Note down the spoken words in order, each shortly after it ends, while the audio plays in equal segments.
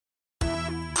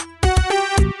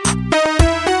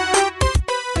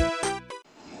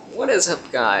is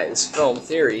up, guys? Film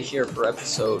Theory here for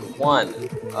episode 1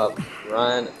 of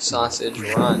Run Sausage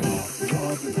Run.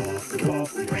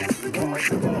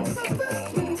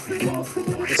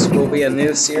 This will be a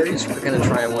new series. We're going to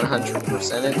try and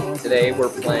 100% it. Today we're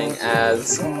playing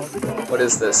as... what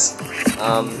is this?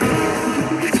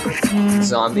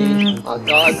 Zombie hot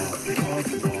dog?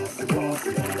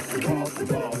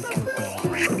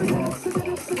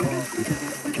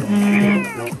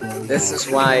 This is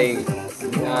why we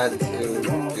got to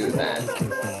do that.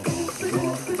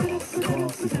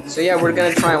 So yeah, we're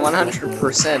gonna try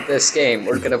 100% this game.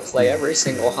 We're gonna play every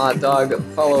single hot dog.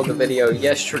 Follow the video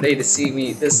yesterday to see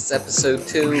me. This is episode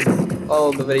 2.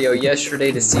 Follow the video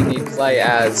yesterday to see me play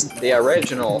as the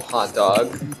original hot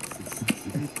dog.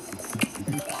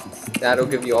 That'll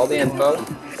give you all the info.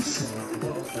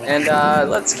 And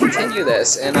let's continue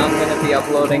this, and I'm going to be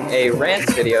uploading a rant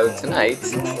video tonight,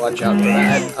 watch out for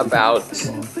that, about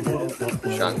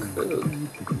junk food,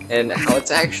 and how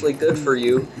it's actually good for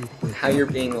you, and how you're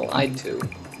being lied to.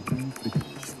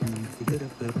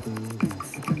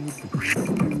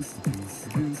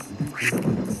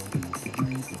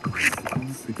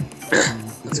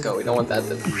 Let's go, we don't want that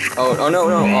to... Oh, no.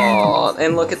 Aw,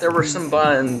 and look, there were some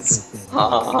buns.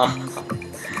 Aww.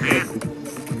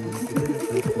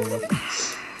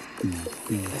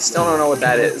 I still don't know what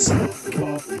that is.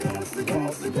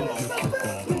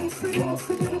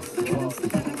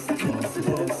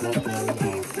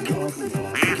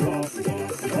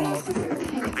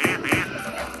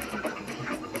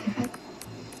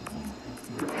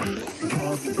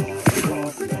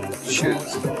 Shoot.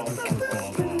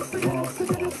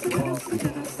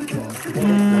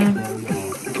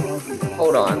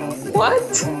 Hold on.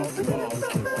 What?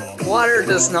 Water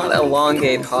does not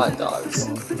elongate hot dogs.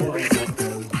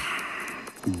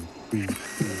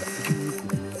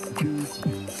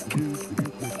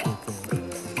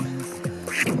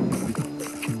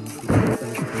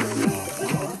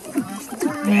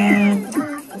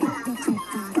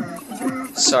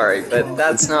 Sorry, but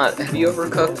that's not... Have you ever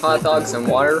cooked hot dogs in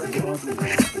water?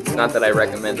 Not that I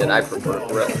recommend it, I prefer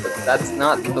grill, but that's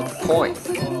not the point.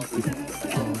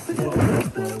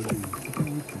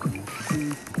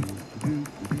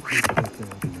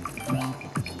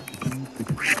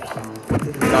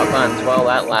 Got buns. Well,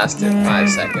 that lasted 5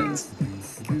 seconds.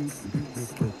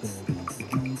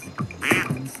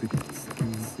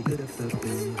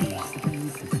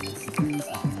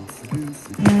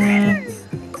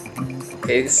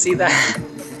 Okay, see that?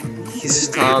 He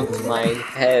stomped my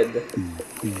head.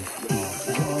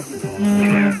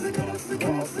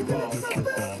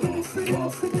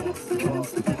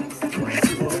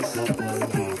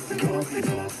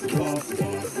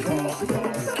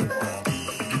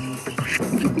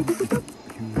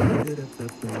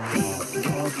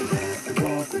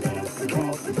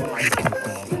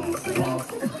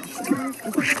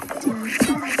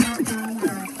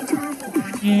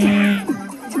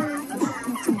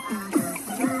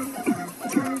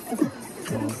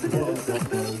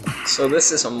 So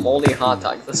this is a moldy hot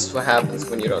dog. This is what happens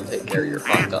when you don't take care of your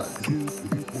hot dogs.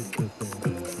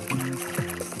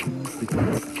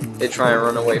 They try and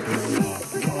run away from you.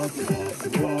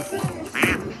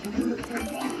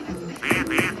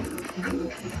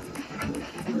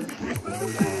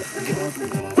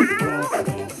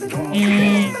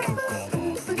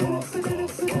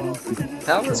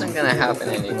 That wasn't gonna happen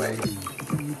anyway.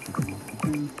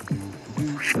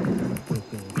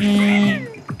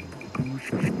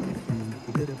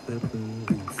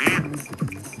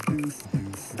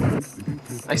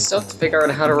 I still have to figure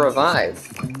out how to revive.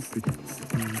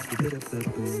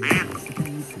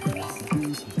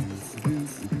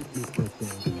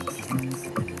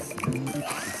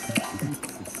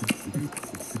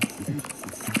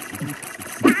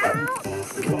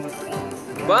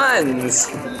 Buns!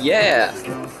 Yeah!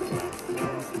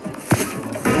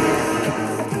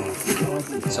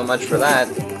 So much for that.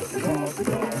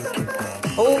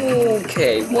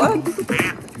 Okay, what?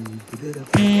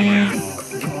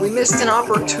 We missed an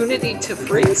opportunity to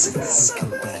freeze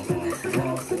something.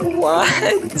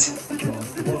 What?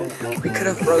 We could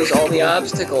have froze all the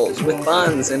obstacles with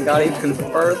buns and got even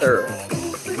further.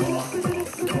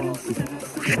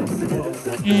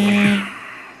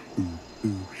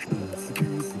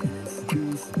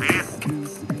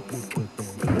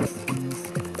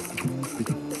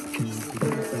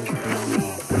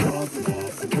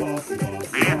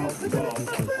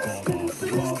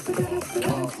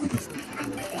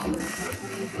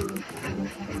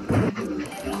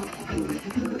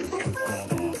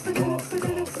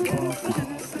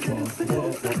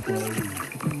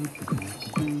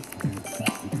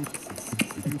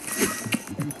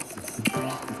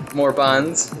 more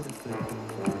buns.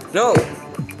 No!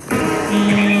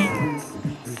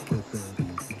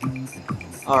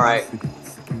 Alright.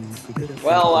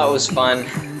 Well, that was fun.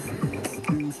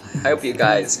 I hope you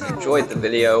guys enjoyed the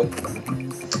video.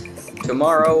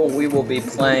 Tomorrow we will be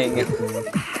playing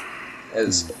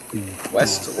as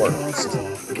Westworst.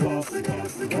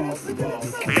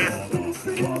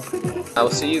 I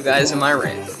will see you guys in my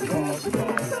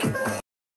rant.